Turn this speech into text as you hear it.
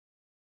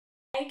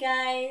Hi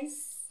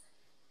guys,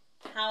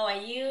 how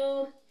are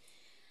you?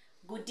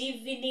 Good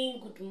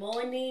evening, good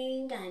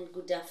morning, and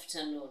good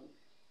afternoon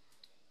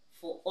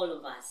for all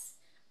of us.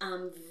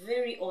 I'm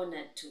very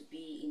honored to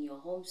be in your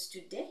homes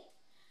today.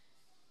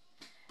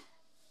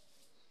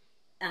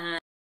 And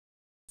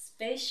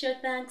special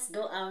thanks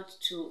go out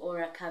to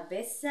Ora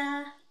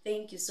Cabeza.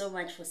 Thank you so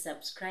much for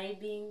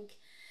subscribing.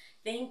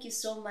 Thank you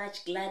so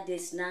much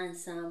Gladys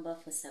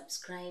Nansamba for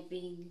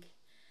subscribing.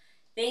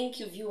 Thank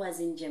you viewers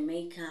in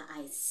Jamaica.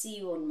 I see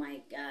you on my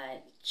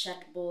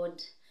chat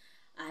board.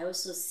 I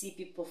also see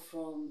people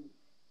from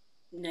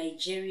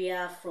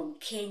Nigeria, from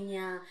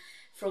Kenya,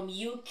 from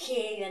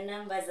UK. The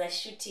numbers are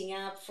shooting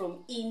up,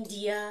 from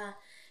India.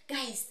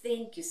 Guys,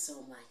 thank you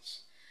so much.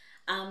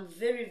 I'm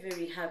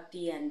very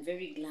happy and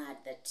very glad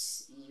that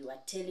you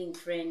are telling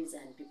friends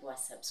and people are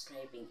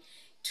subscribing.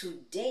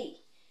 Today,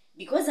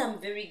 because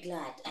I'm very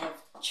glad,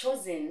 I've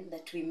chosen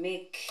that we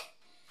make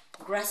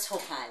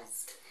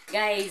grasshoppers.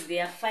 Guys, they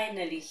are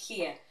finally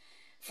here.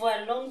 For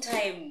a long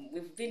time,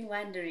 we've been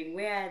wondering,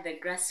 where are the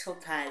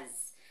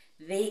grasshoppers?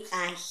 They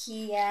are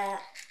here,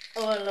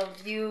 all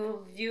of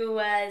you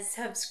viewers,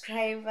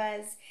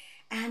 subscribers,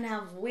 and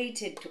I've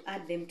waited to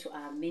add them to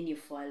our menu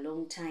for a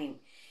long time.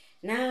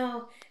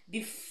 Now,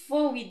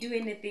 before we do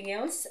anything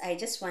else, I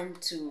just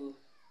want to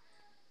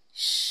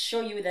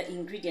show you the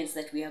ingredients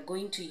that we are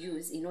going to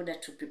use in order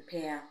to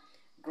prepare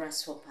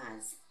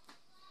grasshoppers.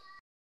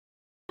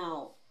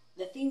 Now,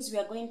 the things we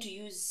are going to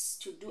use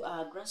to do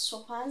our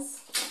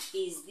grasshoppers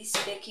is this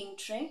baking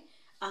tray.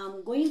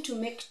 I'm going to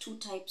make two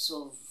types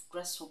of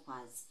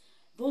grasshoppers.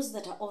 Those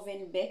that are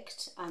oven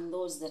baked and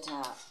those that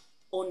are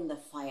on the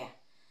fire.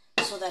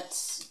 So that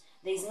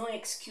there is no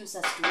excuse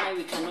as to why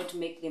we cannot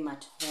make them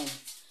at home.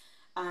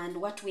 And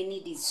what we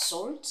need is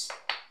salt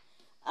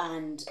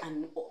and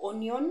an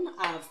onion.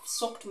 I've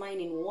soaked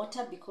mine in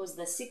water because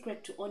the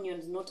secret to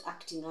onions not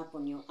acting up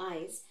on your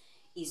eyes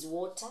is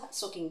water,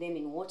 soaking them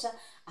in water,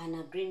 and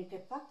a green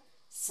pepper,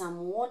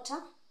 some water,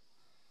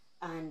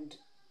 and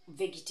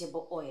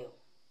vegetable oil.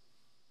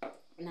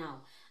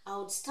 Now, I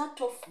would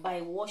start off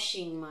by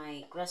washing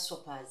my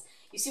grasshoppers.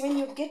 You see, when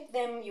you get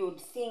them, you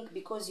would think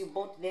because you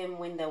bought them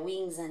when the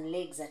wings and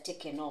legs are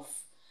taken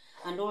off,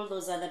 and all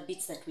those other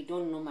bits that we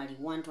don't normally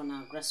want on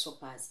our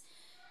grasshoppers,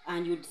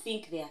 and you'd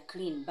think they are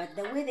clean. But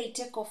the way they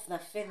take off the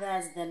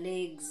feathers, the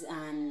legs,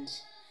 and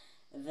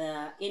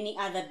any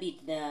other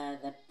bit,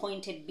 the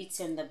pointed bits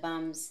and the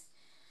bums,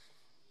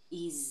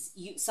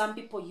 some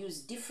people use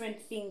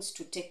different things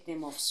to take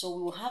them off. So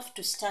we will have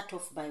to start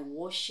off by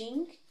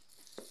washing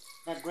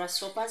the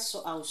grasshoppers.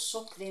 So I'll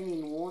soak them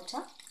in water.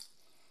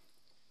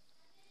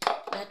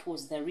 That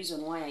was the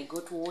reason why I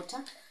got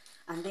water.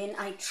 And then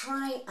I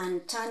try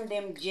and turn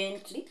them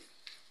gently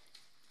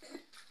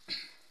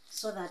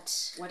so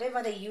that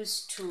whatever they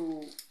use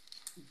to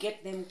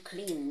get them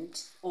cleaned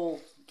or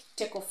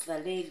take off the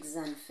legs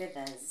and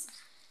feathers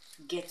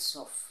gets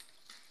off,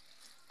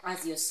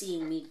 as you're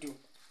seeing me do.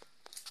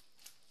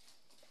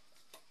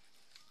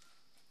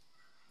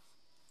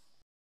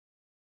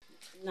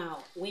 Now,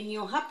 when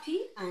you're happy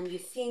and you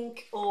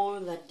think all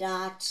the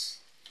dirt,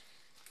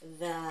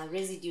 the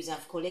residues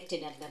I've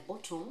collected at the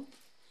bottom,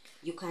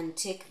 you can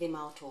take them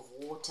out of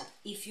water.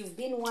 If you've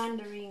been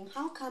wondering,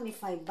 how come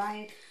if I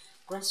buy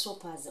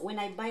grasshoppers, when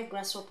I buy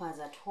grasshoppers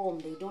at home,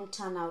 they don't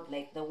turn out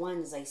like the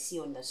ones I see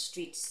on the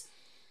streets?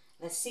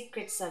 The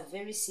secrets are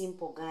very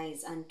simple,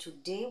 guys, and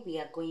today we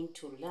are going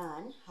to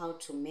learn how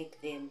to make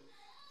them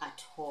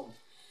at home.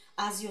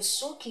 As you're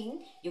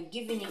soaking, you're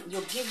giving them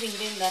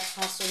that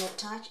personal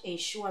touch,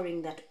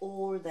 ensuring that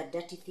all the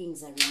dirty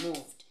things are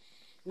removed.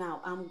 Now,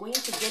 I'm going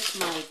to get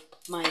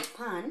my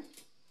pan.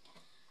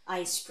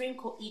 I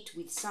sprinkle it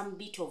with some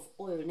bit of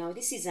oil. Now,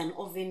 this is an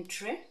oven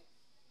tray,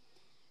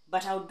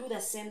 but I'll do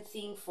the same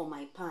thing for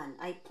my pan.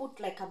 I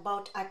put like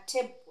about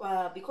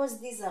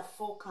because these are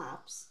 4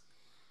 cups,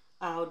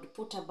 I would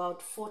put about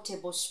 4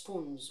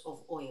 tablespoons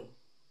of oil.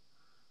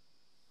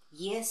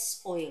 Yes,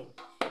 oil.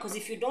 Because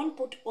if you don't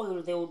put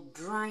oil, they will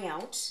dry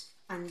out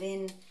and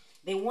then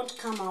they won't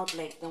come out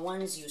like the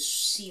ones you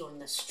see on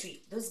the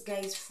street. Those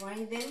guys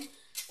fry them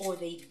or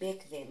they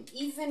bake them.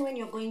 Even when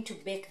you're going to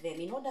bake them,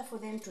 in order for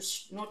them to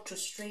not to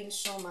strain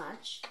so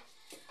much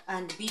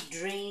and be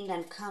drained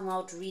and come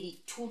out really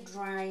too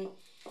dry,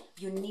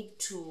 you need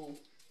to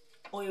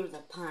oil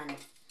the pan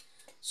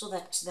so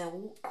that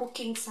the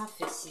cooking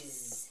surface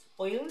is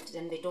oiled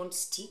and they don't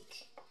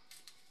stick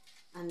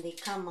and they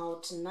come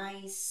out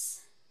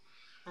nice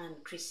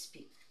and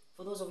crispy,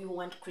 for those of you who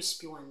want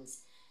crispy ones.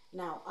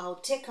 Now I'll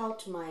take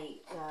out my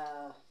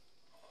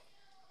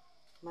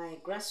my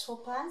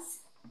grasshoppers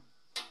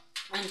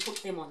and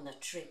put them on the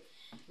tray.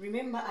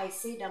 Remember, I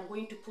said I'm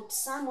going to put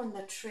some on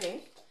the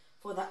tray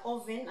for the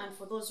oven and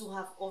for those who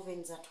have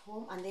ovens at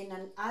home, and then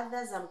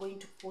others I'm going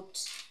to put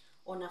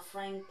on a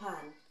frying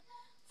pan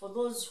for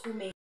those who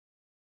may.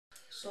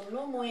 So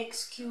no more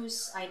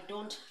excuse, I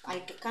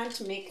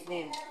can't make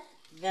them.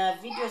 The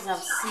videos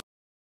I've seen.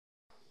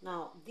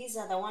 Now these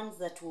are the ones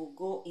that will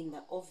go in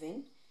the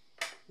oven.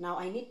 Now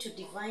I need to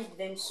divide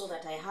them so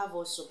that I have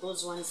also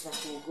those ones that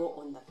will go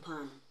on the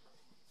pan.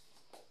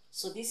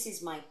 So this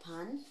is my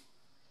pan.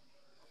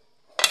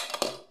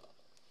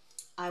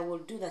 I will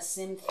do the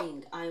same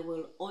thing. I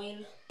will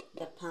oil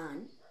the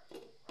pan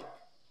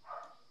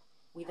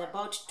with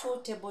about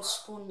 2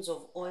 tablespoons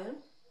of oil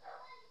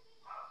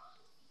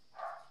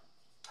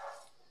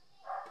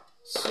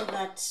so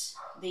that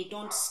they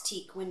don't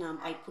stick when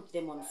I put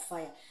them on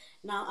fire.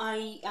 Now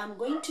I am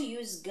going to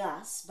use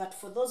gas, but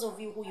for those of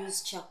you who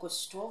use charcoal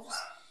stoves,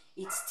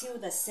 it's still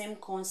the same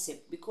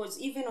concept, because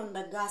even on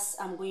the gas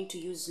I'm going to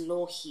use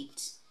low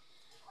heat.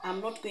 I'm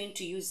not going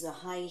to use the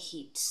high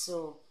heat,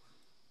 so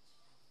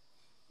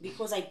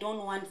because I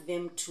don't want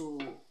them to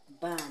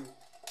burn.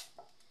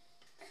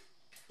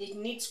 It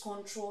needs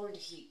controlled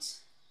heat.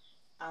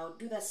 I'll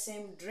do the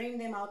same, drain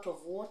them out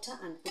of water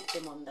and put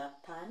them on the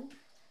pan.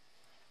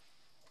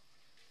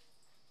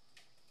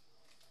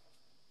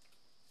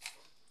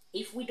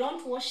 If we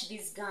don't wash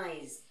these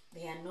guys,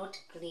 they are not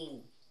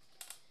clean.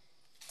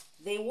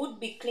 They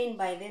would be clean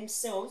by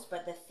themselves,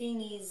 but the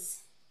thing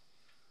is,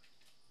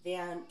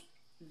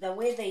 the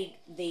way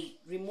they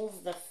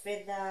remove the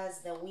feathers,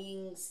 the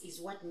wings,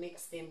 is what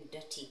makes them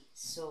dirty.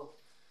 So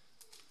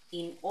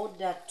in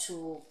order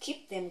to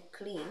keep them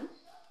clean,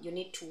 you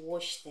need to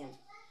wash them.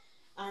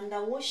 And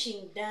the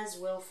washing does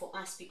well for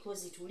us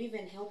because it will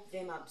even help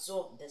them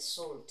absorb the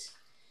salt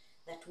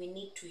that we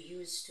need to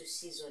use to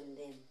season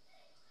them.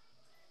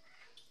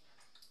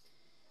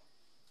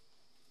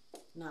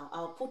 Now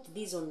I'll put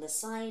these on the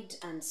side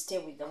and stay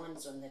with the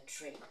ones on the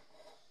tray.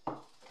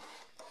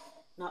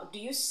 Now, do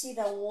you see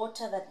the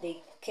water that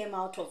they came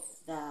out of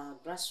the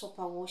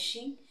grasshopper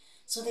washing?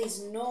 So there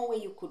is no way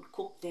you could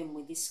cook them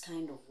with this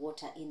kind of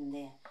water in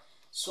there.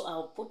 So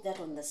I'll put that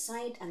on the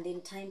side, and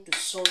then time to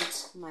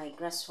salt my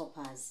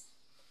grasshoppers.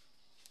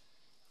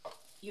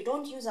 You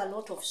don't use a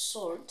lot of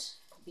salt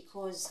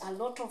because a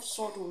lot of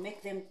salt will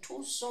make them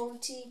too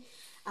salty,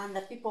 and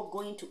the people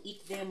going to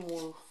eat them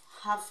will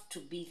have to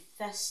be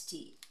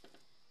thirsty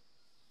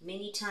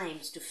many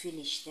times to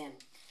finish them.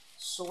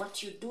 So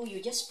what you do,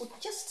 you just put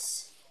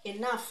just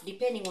enough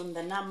depending on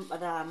the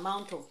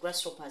amount of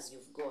grasshoppers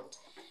you've got.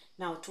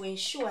 Now, to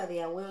ensure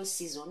they are well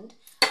seasoned,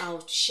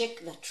 I'll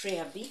shake the tray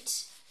a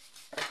bit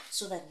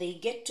so that they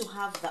get to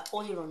have the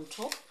oil on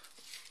top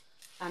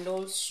and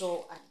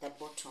also at the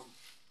bottom.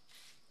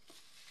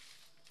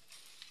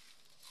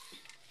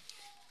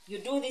 You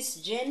do this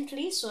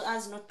gently so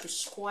as not to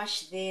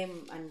squash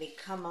them and they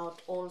come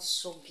out all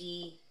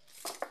soggy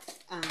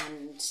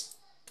and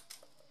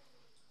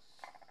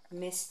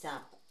messed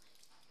up.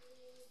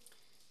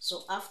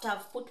 So after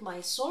I've put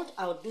my salt,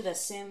 I'll do the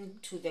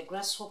same to the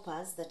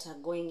grasshoppers that are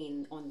going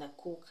in on the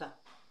cooker.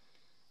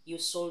 You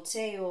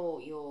saute your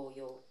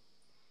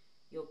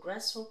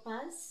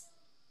grasshoppers.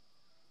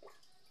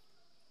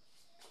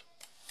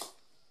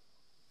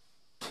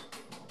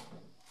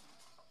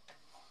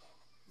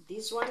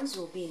 These ones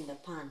will be in the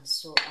pan,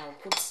 so I'll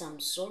put some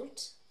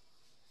salt.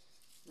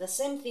 The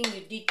same thing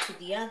you did to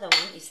the other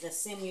one is the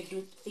same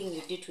thing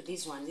you did to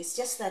this one. It's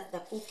just that the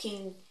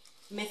cooking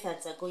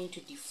methods are going to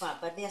differ,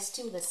 but they are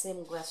still the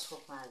same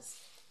grasshoppers.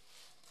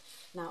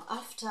 Now,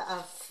 after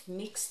I've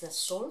mixed the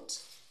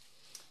salt,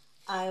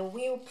 I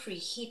will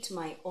preheat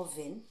my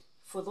oven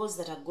for those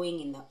that are going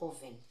in the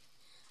oven.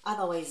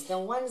 Otherwise, the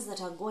ones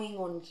that are going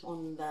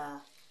on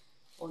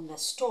the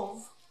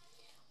stove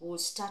will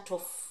start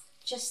off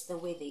just the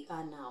way they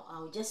are now.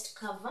 I'll just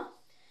cover.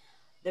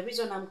 The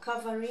reason I'm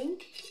covering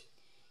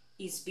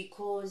is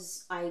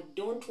because I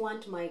don't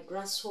want my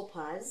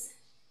grasshoppers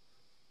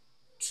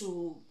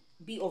to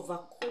be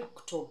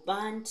overcooked or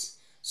burnt,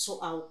 so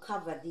I'll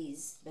cover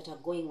these that are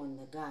going on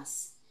the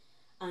gas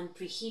and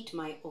preheat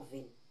my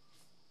oven.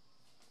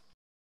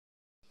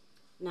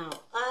 Now,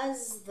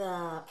 as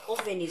the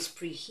oven is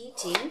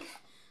preheating,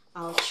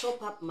 I'll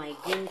chop up my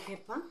green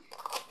pepper.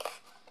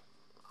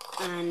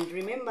 And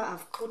remember,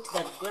 I've put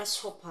the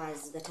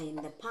grasshoppers that are in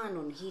the pan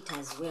on heat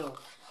as well,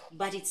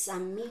 but it's a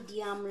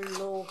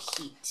medium-low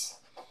heat.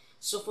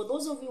 So for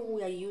those of you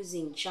who are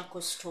using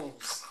charcoal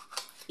stoves,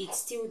 it's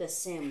still the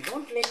same.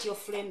 Don't let your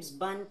flames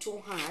burn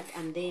too hard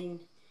and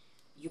then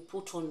you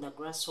put on the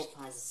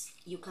grasshoppers.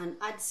 You can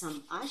add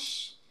some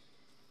ash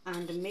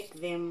and make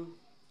them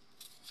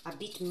a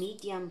bit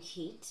medium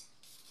heat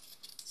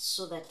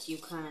so that you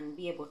can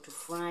be able to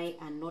fry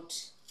and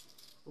not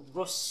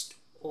roast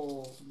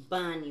or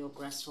burn your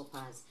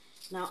grasshoppers.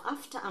 Now,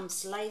 after I've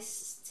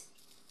sliced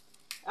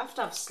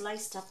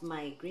up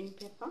my green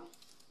pepper,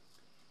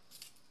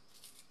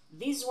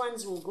 these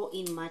ones will go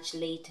in much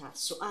later.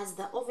 So as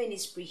the oven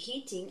is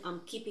preheating, I'm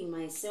keeping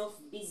myself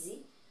busy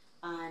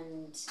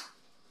and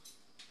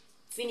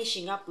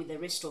finishing up with the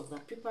rest of the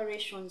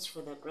preparations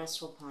for the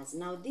grasshoppers.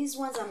 Now, these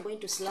ones I'm going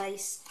to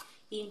slice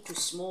into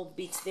small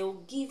bits. They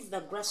will give the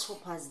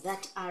grasshoppers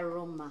that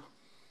aroma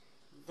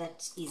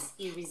that is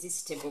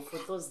irresistible for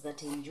those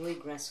that enjoy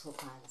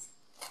grasshoppers.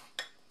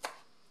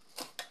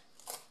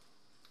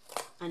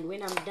 And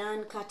when I'm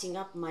done cutting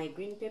up my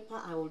green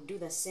pepper, I will do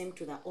the same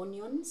to the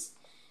onions.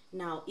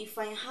 Now, if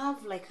I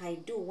have, like I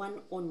do,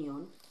 one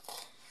onion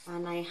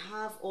and I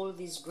have all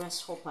these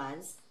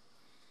grasshoppers,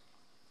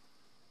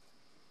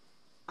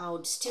 I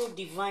would still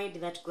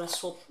divide that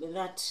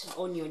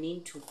onion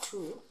into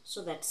two,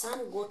 so that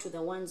some go to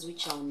the ones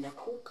which are on the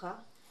cooker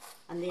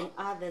and then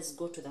others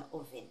go to the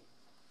oven.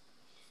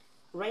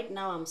 Right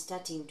now I'm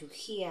starting to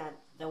hear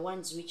the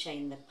ones which are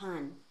in the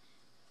pan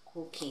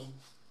cooking,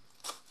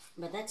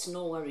 but that's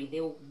no worry.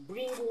 They will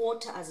bring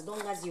water as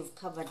long as you've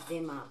covered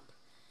them up.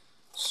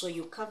 So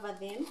you cover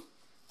them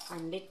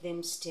and let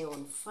them stay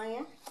on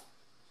fire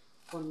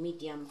on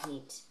medium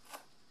heat.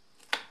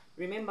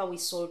 Remember, we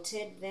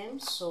salted them,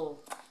 so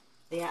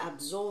they are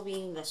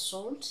absorbing the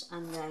salt,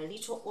 and the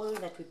little oil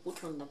that we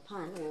put on the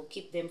pan will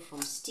keep them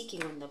from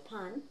sticking on the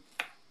pan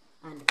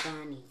and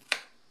burning.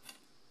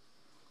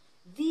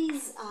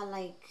 These are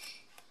like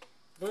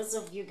those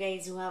of you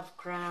guys who have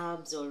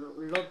crabs or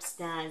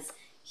lobsters.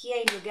 Here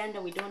in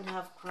Uganda we don't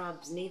have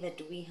crabs, neither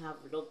do we have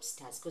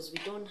lobsters, because we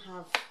don't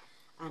have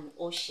an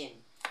ocean.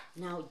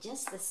 Now,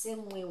 just the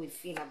same way we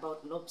feel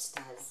about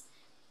lobsters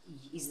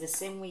is the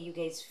same way you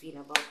guys feel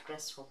about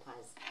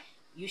grasshoppers.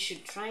 You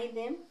should try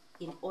them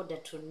in order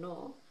to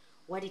know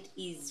what it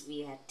is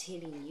we are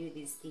telling you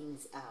these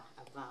things are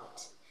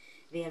about.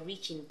 They are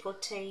rich in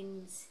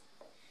proteins.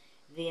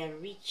 They are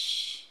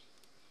rich,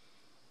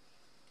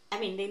 I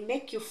mean, they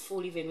make you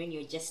full even when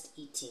you're just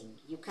eating.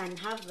 You can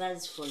have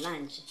those for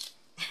lunch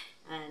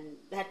and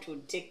that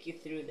would take you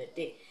through the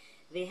day.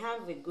 They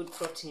have a good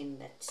protein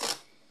that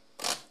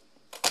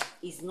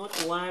is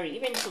not worry,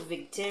 even for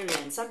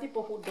vegetarians. Some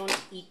people who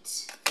don't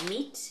eat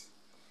meat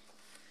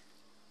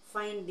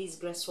find these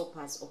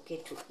grasshoppers okay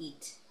to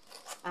eat.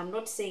 I'm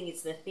not saying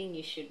it's the thing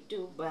you should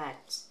do,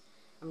 but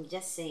I'm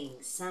just saying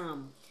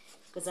some,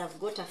 because I've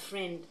got a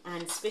friend,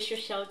 and special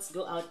shouts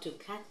go out to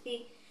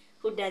Kathy,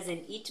 who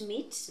doesn't eat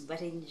meat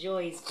but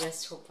enjoys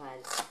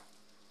grasshoppers.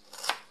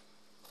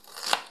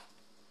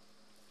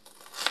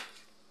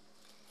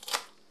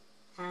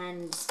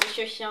 And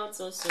special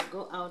shouts also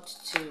go out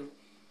to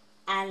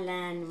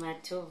Alan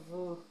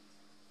Matovu.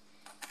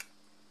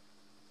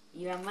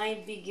 You are my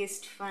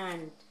biggest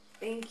fan.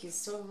 Thank you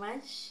so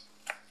much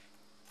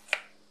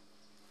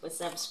for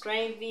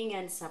subscribing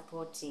and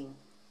supporting.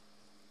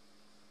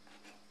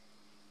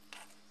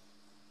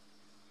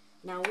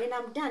 Now when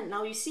I'm done,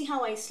 now you see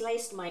how I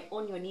sliced my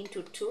onion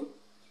into two?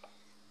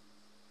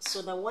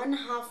 So the one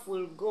half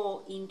will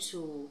go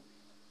into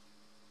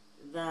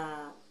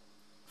the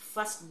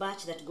first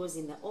batch that goes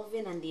in the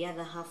oven, and the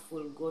other half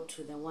will go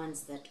to the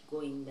ones that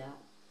go in the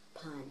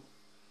pan.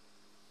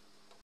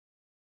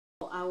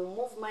 I will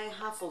move my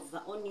half of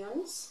the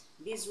onions.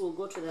 These will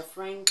go to the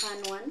frying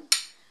pan one,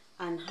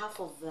 and half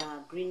of the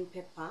green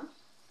pepper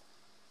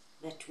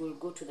that will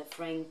go to the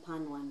frying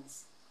pan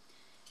ones.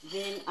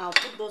 Then I'll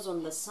put those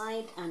on the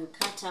side and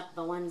cut up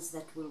the ones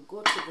that will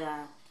go to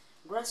the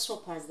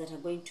grasshoppers that are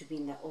going to be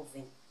in the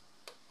oven.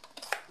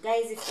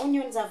 Guys, if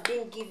onions have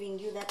been giving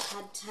you that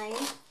hard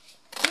time,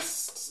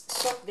 just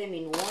soak them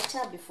in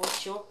water before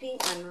chopping,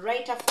 and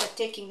right after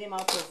taking them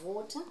out of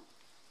water,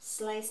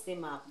 slice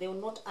them up. They will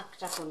not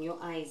act up on your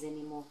eyes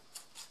anymore,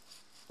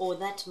 or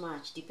that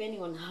much,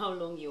 depending on how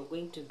long you're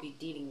going to be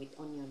dealing with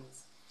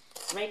onions.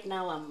 Right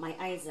now my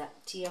eyes are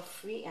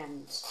tear-free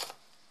and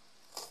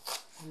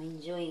I'm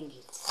enjoying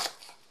it.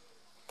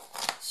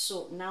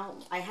 So now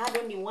I had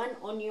only one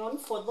onion.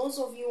 For those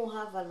of you who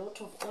have a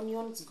lot of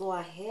onions, go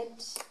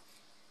ahead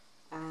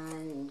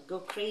and go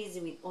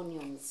crazy with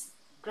onions.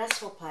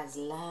 Grasshoppers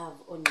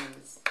love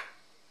onions.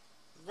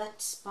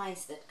 That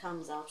spice that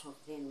comes out of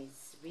them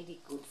is really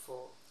good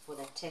for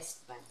the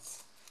taste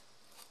buds.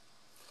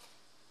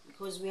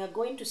 Because we are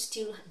going to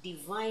still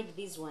divide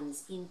these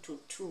ones into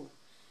two.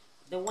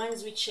 The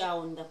ones which are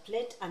on the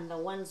plate and the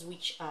ones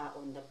which are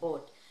on the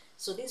board.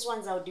 So these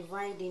ones I'll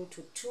divide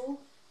into two,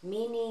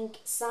 meaning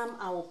some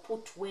I will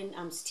put when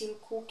I'm still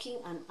cooking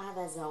and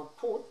others I'll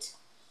put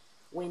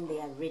when they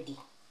are ready.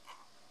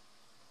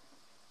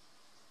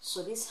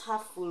 So this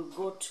half will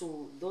go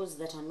to those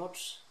that are not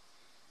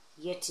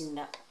yet in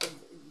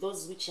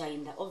those which are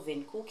in the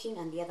oven cooking,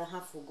 and the other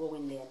half will go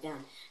when they are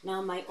done.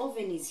 Now my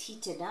oven is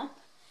heated up.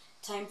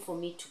 Time for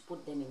me to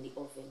put them in the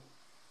oven.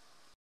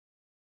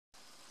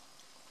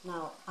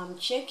 Now I'm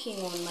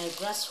checking on my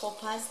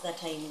grasshoppers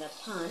that are in the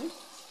pan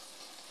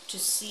to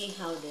see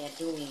how they are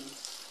doing.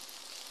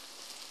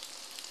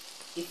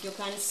 If you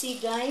can see,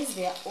 guys,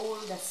 they are all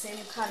the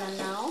same color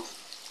now.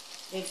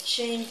 They've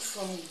changed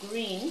from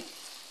green.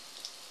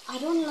 I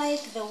don't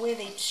like the way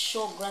they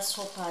show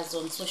grasshoppers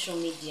on social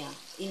media,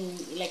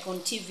 like on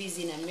TVs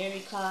in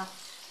America.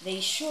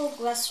 They show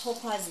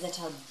grasshoppers that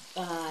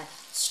are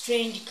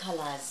strange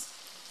colors.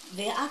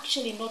 They are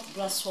actually not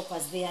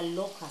grasshoppers, they are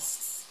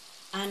locusts.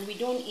 And we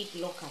don't eat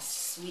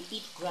locusts, we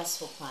eat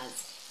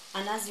grasshoppers.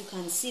 And as you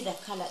can see, the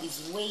color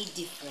is way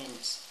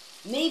different.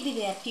 Maybe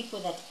there are people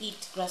that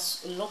eat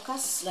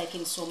locusts, like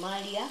in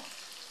Somalia,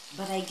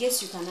 but I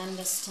guess you can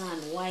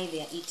understand why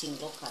they are eating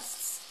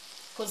locusts.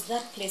 Because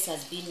that place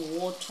has been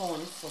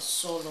war-torn for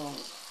so long.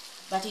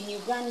 But in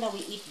Uganda, we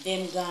eat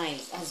them,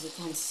 guys, as you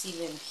can see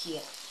them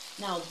here.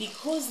 Now,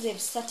 because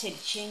they've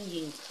started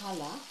changing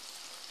color,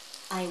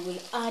 I will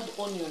add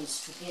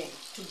onions to them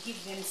to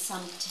give them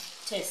some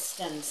taste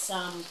and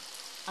some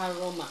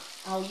aroma.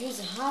 I'll use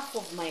half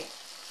of my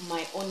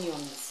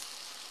onions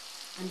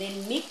and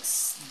then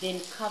mix, then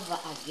cover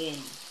again.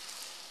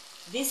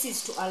 This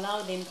is to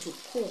allow them to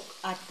cook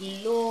at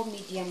low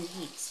medium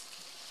heat.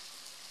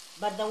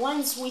 But the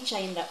ones which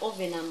are in the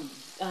oven,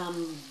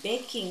 I'm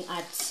baking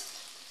at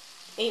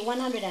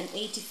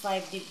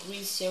 185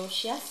 degrees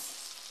Celsius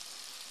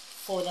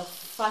for the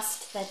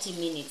first 30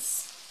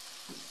 minutes.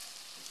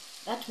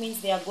 That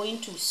means they are going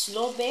to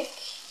slow bake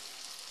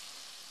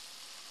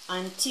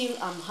until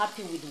I'm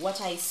happy with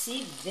what I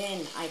see,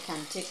 then I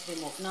can take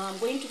them off. Now I'm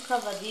going to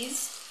cover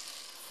these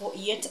for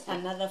yet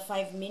another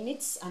 5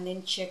 minutes and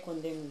then check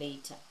on them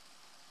later.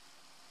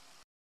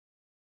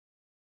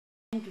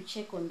 To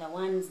check on the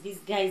ones, these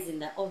guys in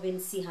the oven,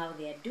 see how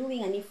they are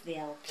doing, and if they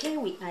are okay,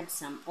 we add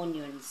some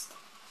onions.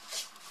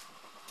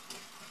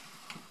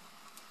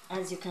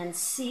 As you can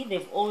see,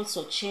 they've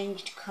also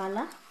changed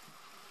color.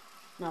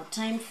 Now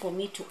time for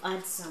me to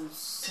add some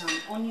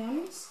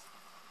onions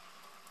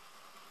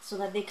so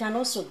that they can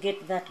also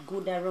get that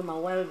good aroma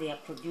while they are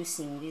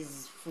producing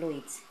these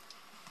fluids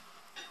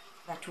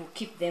that will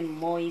keep them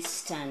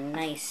moist and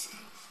nice.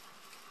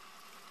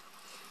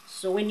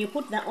 So when you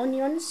put the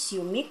onions,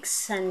 you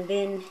mix and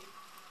then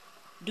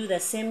do the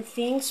same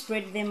thing,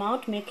 spread them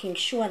out, making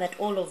sure that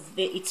all of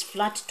it's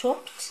flat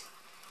topped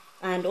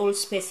and all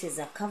spaces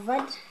are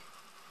covered.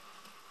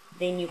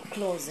 Then you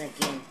close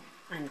again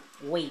and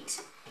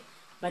wait.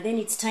 But then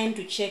it's time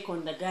to check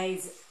on the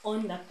guys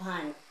on the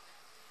pan.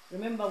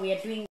 Remember, we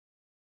are doing,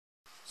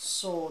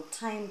 so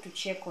time to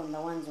check on the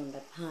ones on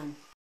the pan.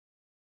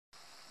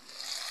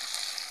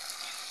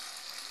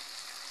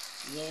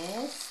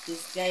 Yes,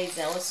 these guys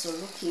are also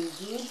looking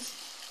good.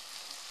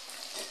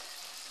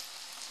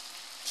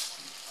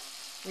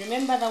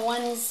 Remember, the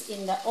ones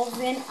in the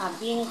oven are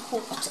being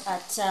cooked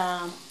at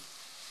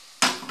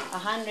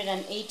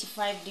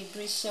 185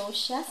 degrees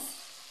Celsius.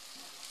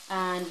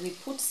 And we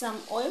put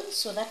some oil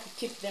so that will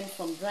keep them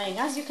from drying.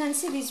 As you can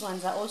see, these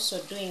ones are also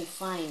doing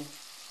fine.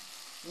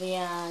 They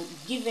are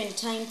given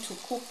time to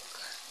cook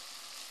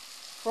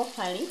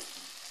properly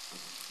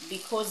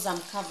because I'm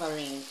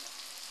covering.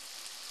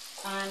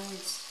 And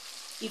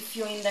if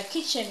you're in the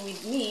kitchen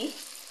with me,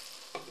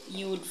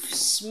 you would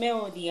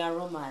smell the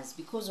aromas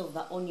because of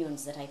the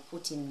onions that I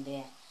put in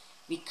there.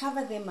 We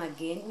cover them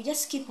again. We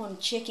just keep on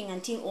checking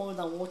until all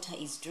the water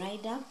is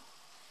dried up,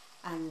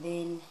 and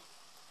then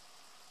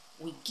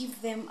we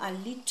give them a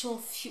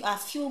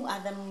few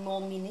other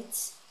more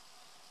minutes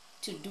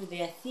to do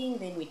their thing.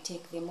 Then we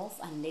take them off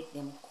and let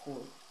them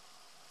cool.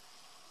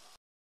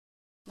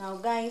 Now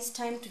guys,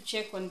 time to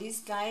check on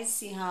these guys,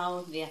 see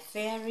how they are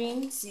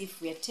faring, see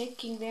if we are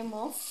taking them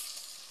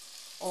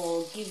off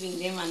or giving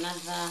them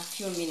another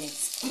few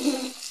minutes.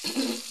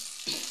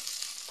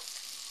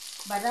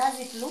 But as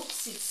it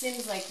looks, it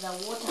seems like the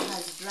water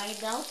has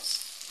dried out.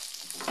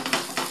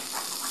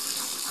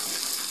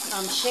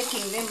 I'm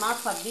shaking them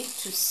up a bit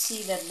to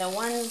see that the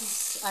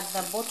ones at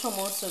the bottom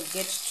also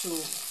get to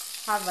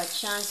have a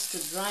chance to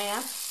dry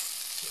up.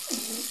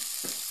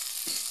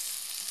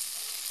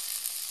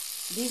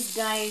 These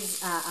guys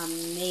are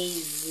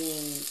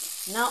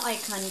amazing. Now I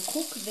can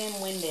cook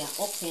them when they are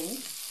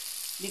open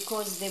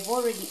because they've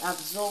already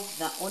absorbed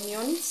the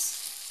onions,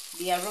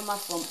 the aroma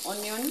from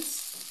onions.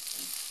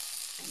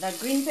 The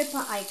green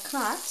pepper I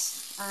cut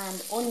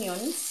and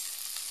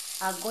onions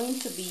are going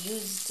to be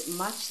used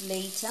much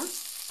later,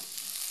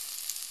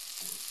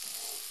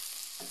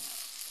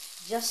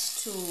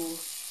 just to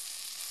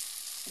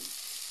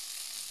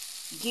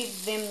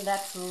give them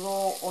that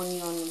raw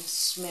onion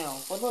smell,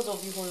 for those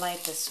of you who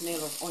like the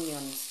smell of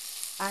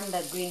onions, and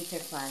the green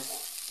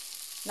peppers.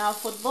 Now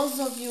for those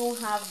of you who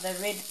have the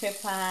red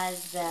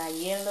peppers, the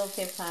yellow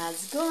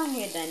peppers, go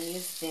ahead and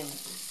use them.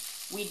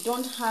 We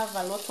don't have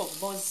a lot of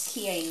those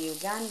here in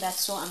Uganda,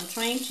 so I'm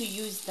trying to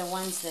use the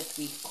ones that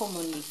we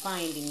commonly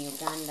find in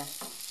Uganda,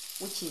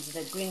 which is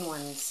the green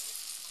ones.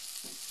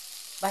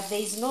 But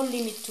there is no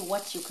limit to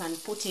what you can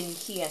put in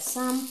here.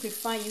 Some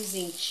prefer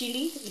using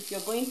chili. If you're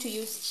going to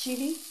use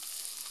chili,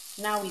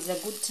 now is a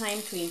good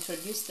time to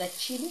introduce the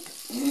chili.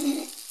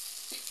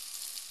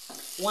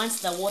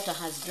 Once the water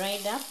has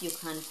dried up, you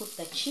can put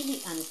the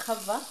chili and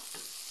cover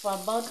for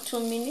about 2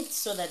 minutes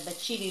so that the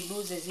chili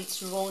loses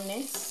its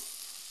rawness.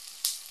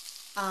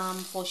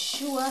 For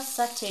sure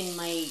certain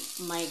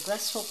my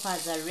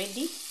grasshoppers are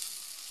ready.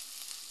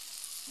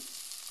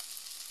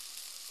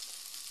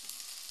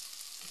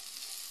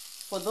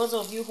 For those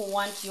of you who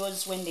want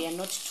yours when they are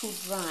not too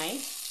dry,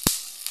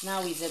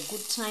 now is a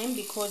good time,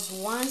 because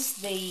once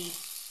they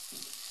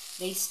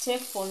stay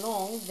for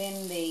long,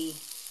 then they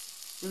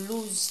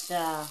lose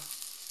the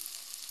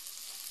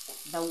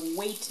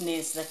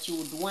weightness that you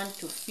would want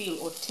to feel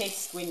or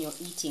taste when you're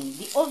eating.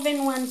 The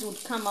oven ones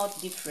would come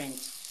out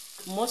different.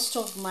 Most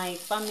of my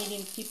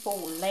family people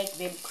will like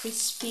them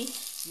crispy.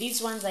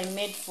 These ones I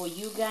made for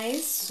you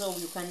guys, so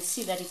you can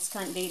see that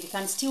they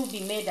can still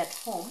be made at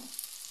home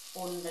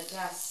on the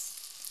gas.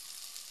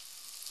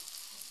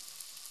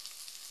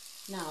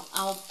 Now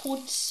I'll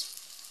put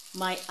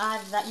my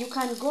other, you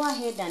can go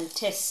ahead and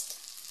taste.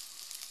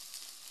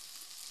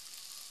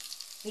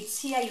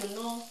 It's here you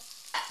know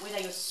whether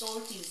your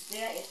salt is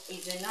there,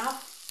 is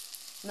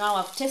enough. Now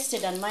I've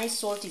tested and my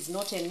salt is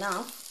not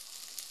enough.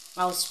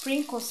 I'll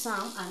sprinkle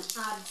some and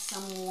add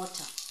some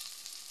water.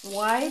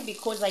 Why?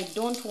 Because I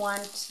don't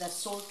want the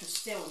salt to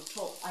stay on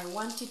top. I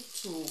want it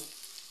to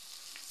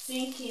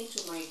sink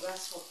into my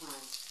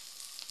grasshoppers.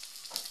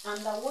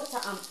 And the water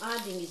I'm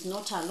adding is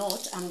not a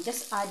lot. I'm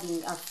just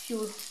adding a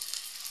few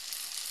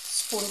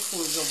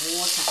spoonfuls of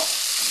water.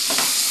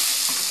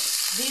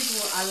 This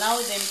will allow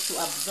them to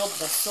absorb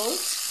the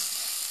salt,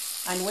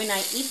 and when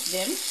I eat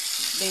them,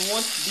 they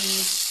won't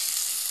be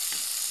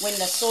when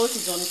the salt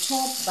is on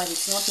top but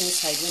it's not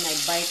inside when I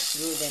bite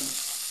through them.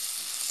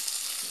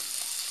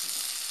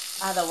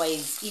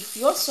 Otherwise, if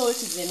your salt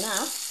is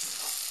enough,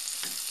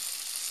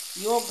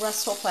 your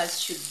grasshoppers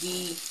should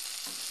be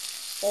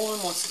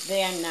almost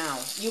there now.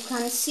 You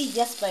can see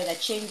just by the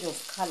change of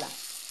color.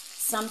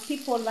 Some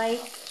people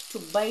like to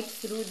bite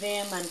through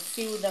them and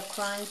feel the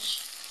crunch.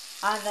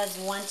 Others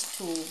want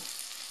to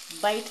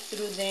bite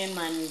through them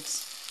and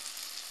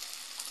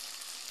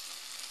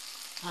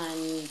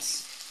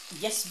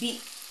just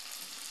be,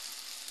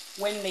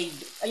 when they,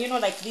 you know,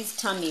 like these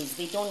tummies,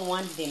 they don't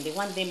want them. They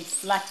want them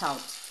flat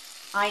out.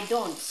 I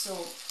don't,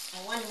 so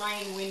I want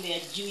mine when they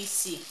are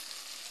juicy.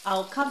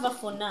 I'll cover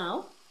for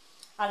now.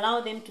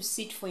 Allow them to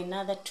sit for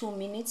another 2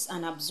 minutes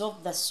and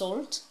absorb the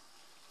salt,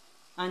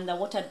 and the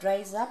water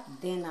dries up,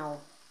 then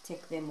I'll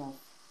take them off.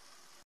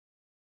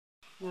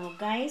 Now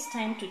guys,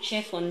 time to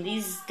check on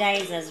these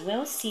guys as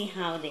well, see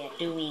how they are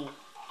doing.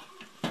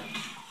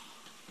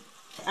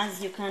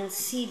 As you can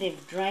see,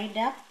 they've dried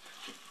up,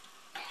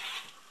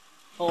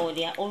 or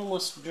they are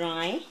almost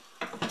dry.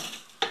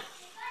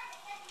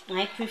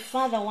 I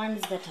prefer the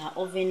ones that are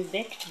oven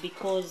baked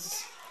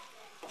because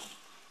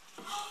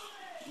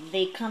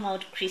they come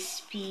out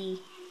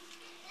crispy.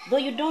 Though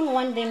you don't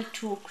want them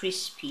too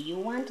crispy, you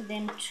want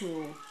them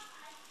to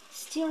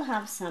still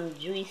have some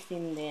juice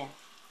in there.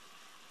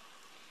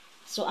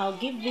 So I'll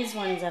give these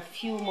ones a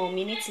few more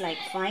minutes, like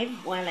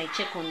 5, while I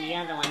check on the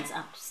other ones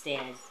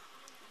upstairs.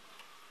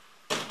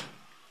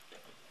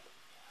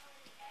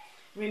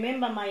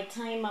 Remember, my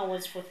timer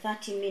was for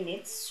 30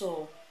 minutes,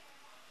 so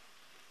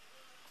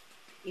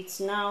it's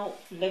now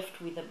left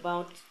with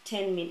about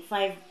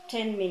 5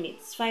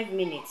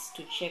 minutes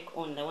to check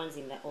on the ones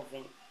in the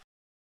oven.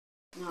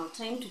 Now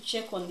time to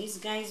check on these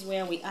guys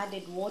where we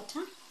added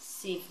water,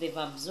 see if they've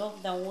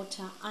absorbed the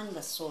water and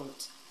the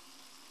salt.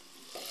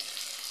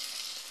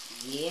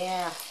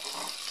 Yeah,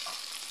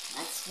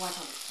 that's what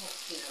I'm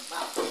talking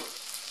about.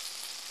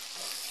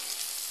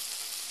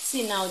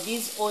 See, now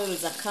these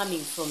oils are coming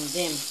from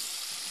them.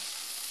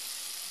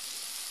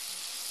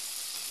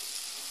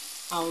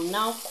 I'll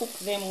now cook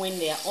them when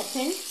they are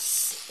open.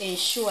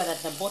 Ensure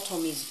that the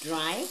bottom is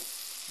dry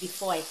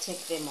before I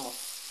take them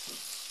off.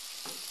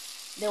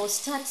 They will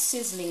start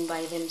sizzling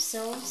by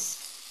themselves,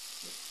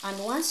 and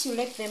once you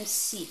let them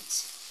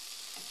sit,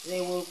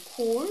 they will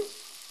cool,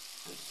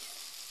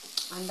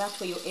 and that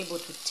way you're able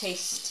to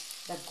taste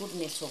the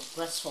goodness of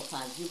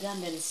grasshoppers,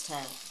 Ugandan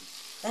style.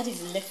 That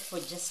is left for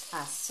just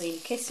us. So in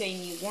case you're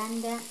in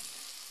Uganda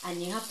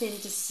and you happen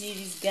to see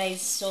these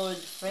guys sold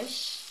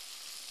fresh,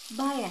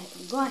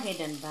 go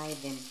ahead and buy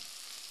them.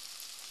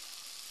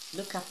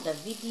 Look up the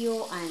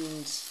video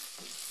and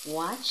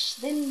watch,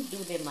 then do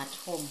them at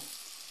home.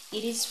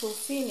 It is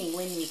fulfilling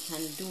when we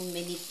can do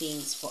many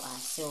things for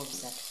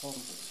ourselves at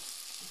home.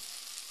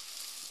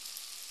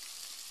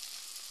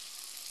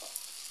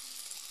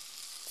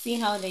 See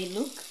how they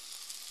look?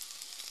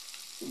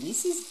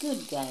 This is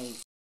good,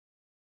 guys.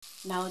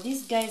 Now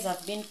these guys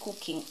have been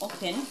cooking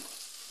open,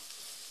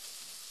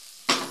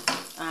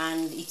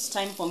 and it's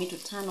time for me to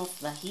turn off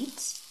the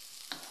heat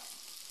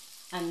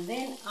and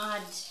then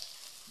add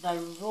the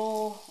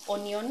raw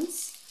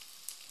onions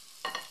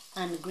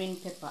and green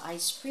pepper. I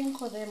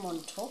sprinkle them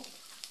on top.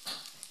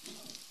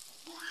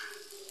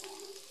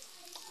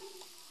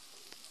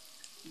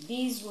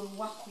 These will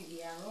work with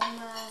the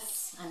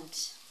aromas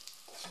and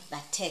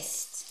the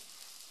taste.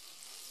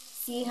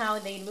 See how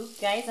they look,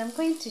 guys? I'm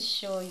going to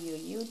show you.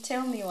 You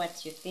tell me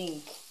what you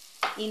think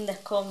in the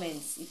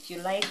comments. If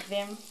you like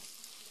them,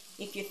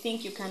 if you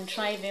think you can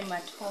try them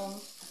at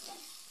home,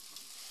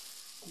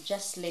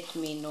 just let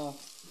me know.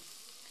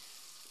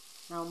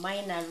 Now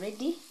mine are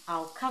ready.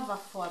 I'll cover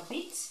for a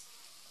bit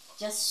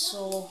just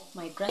so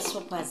my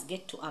grasshoppers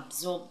get to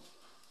absorb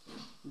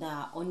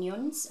the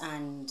onions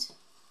and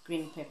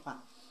green pepper.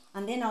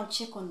 And then I'll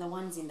check on the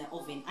ones in the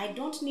oven. I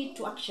don't need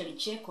to actually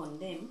check on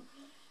them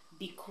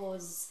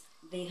because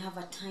they have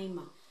a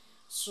timer.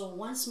 So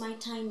once my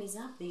time is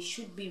up, they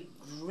should be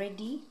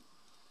ready,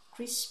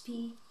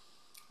 crispy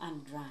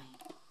and dry,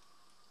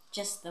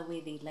 just the way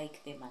they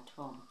like them at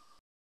home.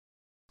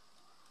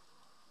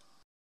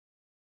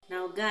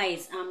 Now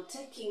guys, I'm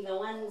taking the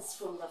ones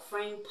from the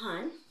frying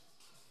pan.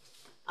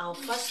 I'll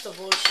first of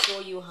all show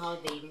you how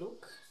they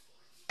look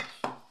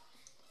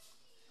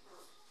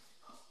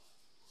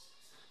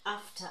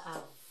after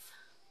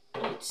I've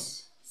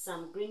put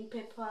some green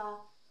pepper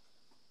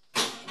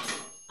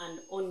and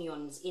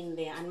onions in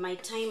there, and my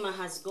timer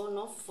has gone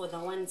off for the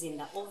ones in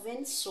the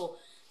oven, so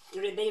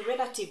they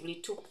relatively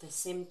took the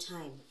same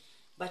time,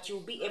 but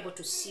you'll be able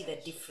to see the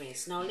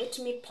difference. Now let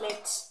me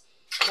plate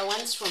the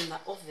ones from the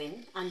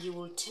oven and you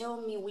will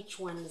tell me which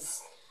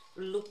ones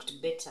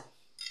looked better.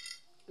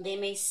 They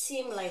may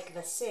seem like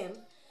the same,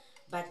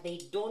 but they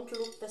don't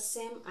look the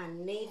same,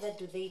 and neither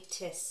do they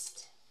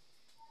taste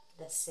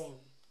the same.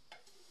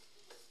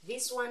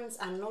 These ones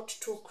are not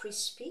too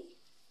crispy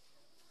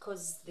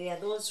because there are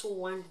those who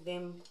want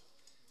them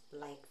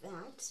like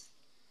that,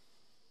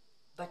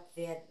 but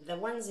the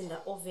ones in the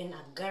oven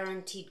are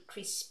guaranteed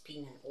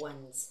crispy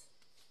ones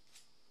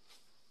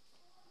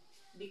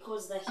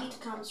because the heat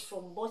comes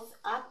from both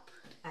up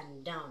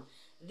and down.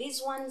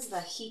 These ones,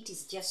 the heat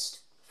is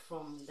just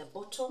from the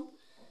bottom,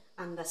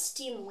 and the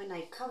steam when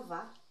I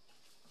cover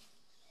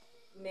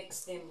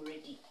makes them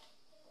ready.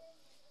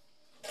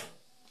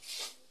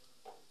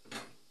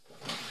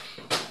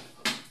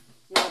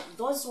 Now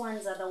those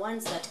ones are the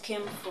ones that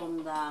came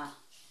from the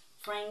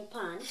frying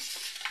pan,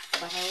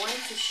 but I want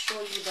to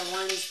show you the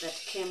ones that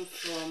came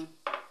from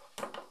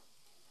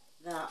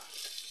the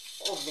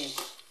oven.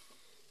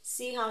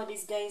 See how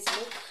these guys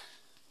look?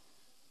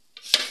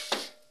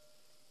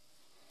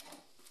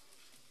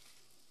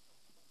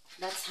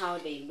 That's how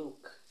they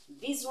look.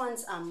 These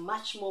ones are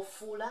much more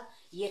fuller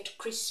yet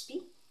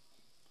crispy.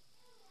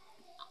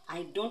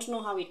 I don't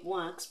know how it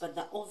works, but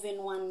the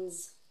oven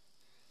ones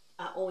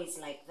are always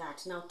like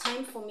that. Now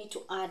time for me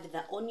to add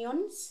the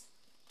onions,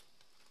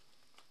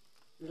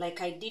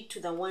 like I did to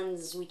the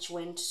ones which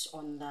went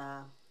on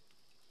the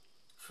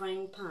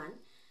frying pan.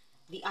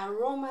 The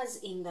aromas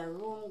in the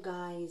room,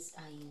 guys,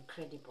 are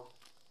incredible.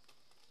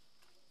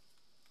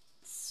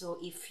 So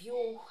if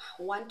you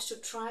want to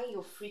try,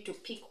 you're free to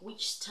pick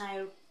which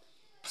style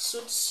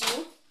suits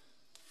you.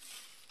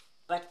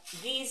 But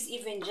these,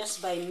 even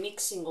just by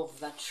mixing of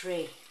the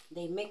tray,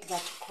 they make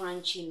that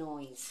crunchy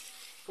noise.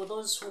 For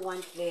those who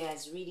want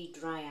theirs really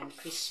dry and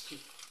crispy.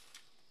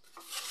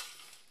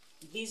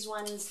 These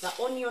ones, the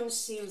onion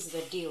seals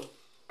the deal,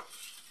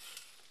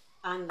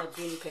 and the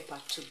green pepper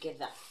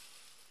together.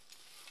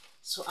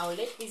 So I'll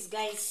let these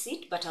guys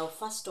sit, but I'll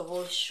first of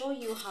all show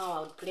you how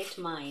I'll plate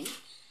mine.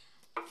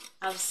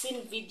 I've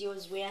seen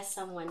videos where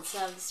someone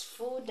serves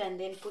food and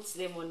then puts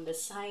them on the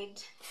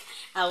side.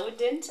 I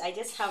wouldn't. I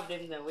just have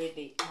them the way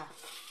they are.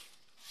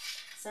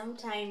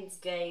 Sometimes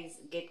guys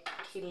get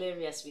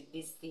hilarious with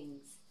these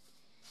things,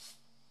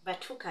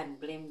 but who can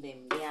blame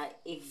them? They are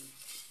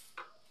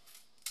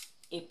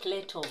a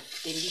plate of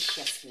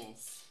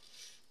deliciousness.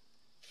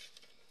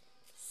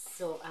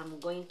 So I'm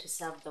going to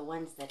serve the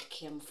ones that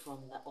came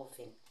from the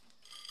oven.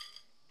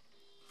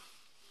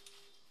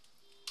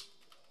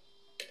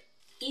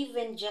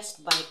 Even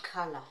just by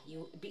color,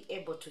 you'll be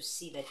able to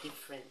see the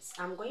difference.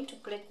 I'm going to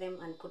plate them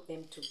and put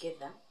them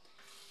together.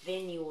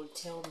 Then you will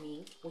tell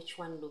me which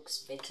one looks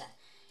better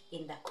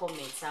in the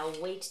comments.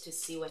 I'll wait to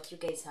see what you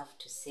guys have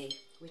to say,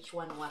 which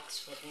one works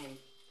for them,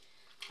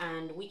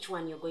 and which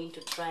one you're going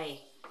to try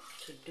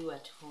to do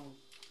at home.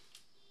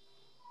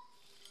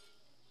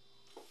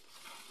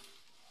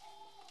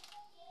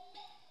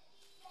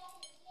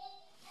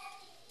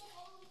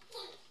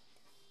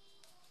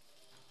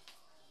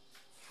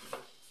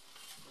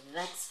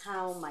 That's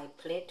how my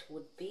plate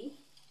would be,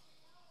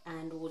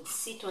 and would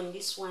sit on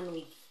this one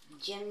with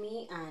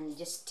Jamie and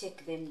just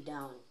take them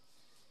down.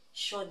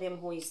 Show them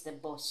who is the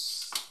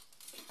boss.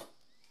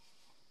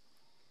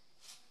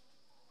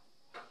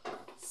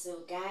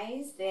 So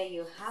guys, there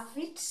you have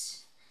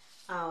it.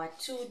 Our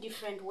two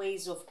different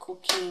ways of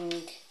cooking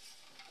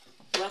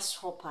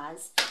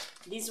grasshoppers.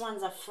 These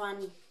ones are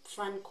pan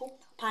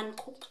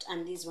cooked,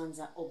 and these ones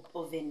are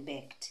oven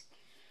baked.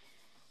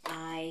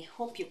 I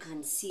hope you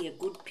can see a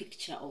good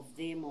picture of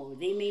them, or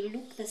they may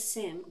look the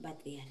same,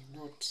 but they are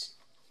not.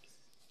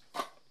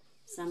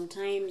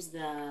 Sometimes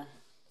the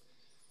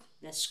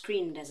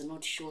screen does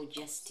not show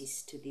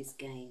justice to these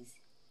guys.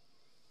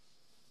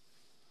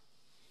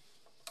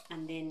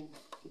 And then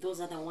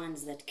those are the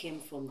ones that came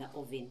from the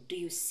oven. Do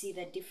you see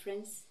the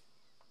difference?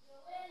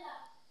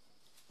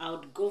 I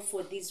would go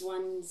for these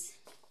ones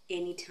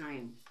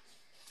anytime.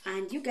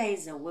 And you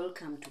guys are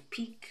welcome to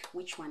pick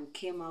which one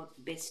came out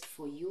best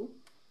for you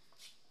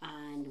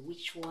and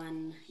which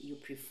one you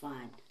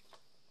preferred.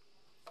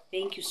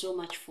 Thank you so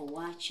much for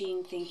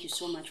watching. Thank you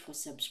so much for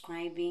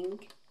subscribing.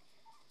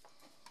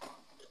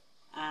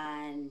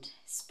 And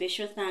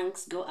special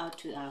thanks go out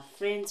to our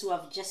friends who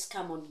have just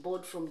come on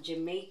board from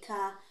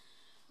Jamaica,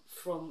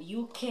 from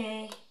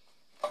UK,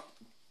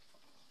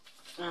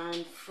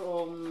 and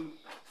from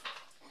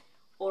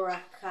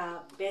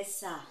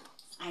Orakabesa.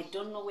 I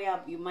don't know where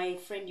my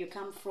friend you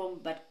come from,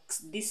 but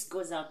this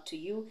goes out to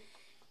you.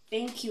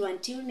 Thank you.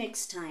 Until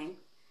next time,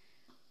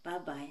 bye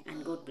bye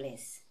and God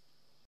bless.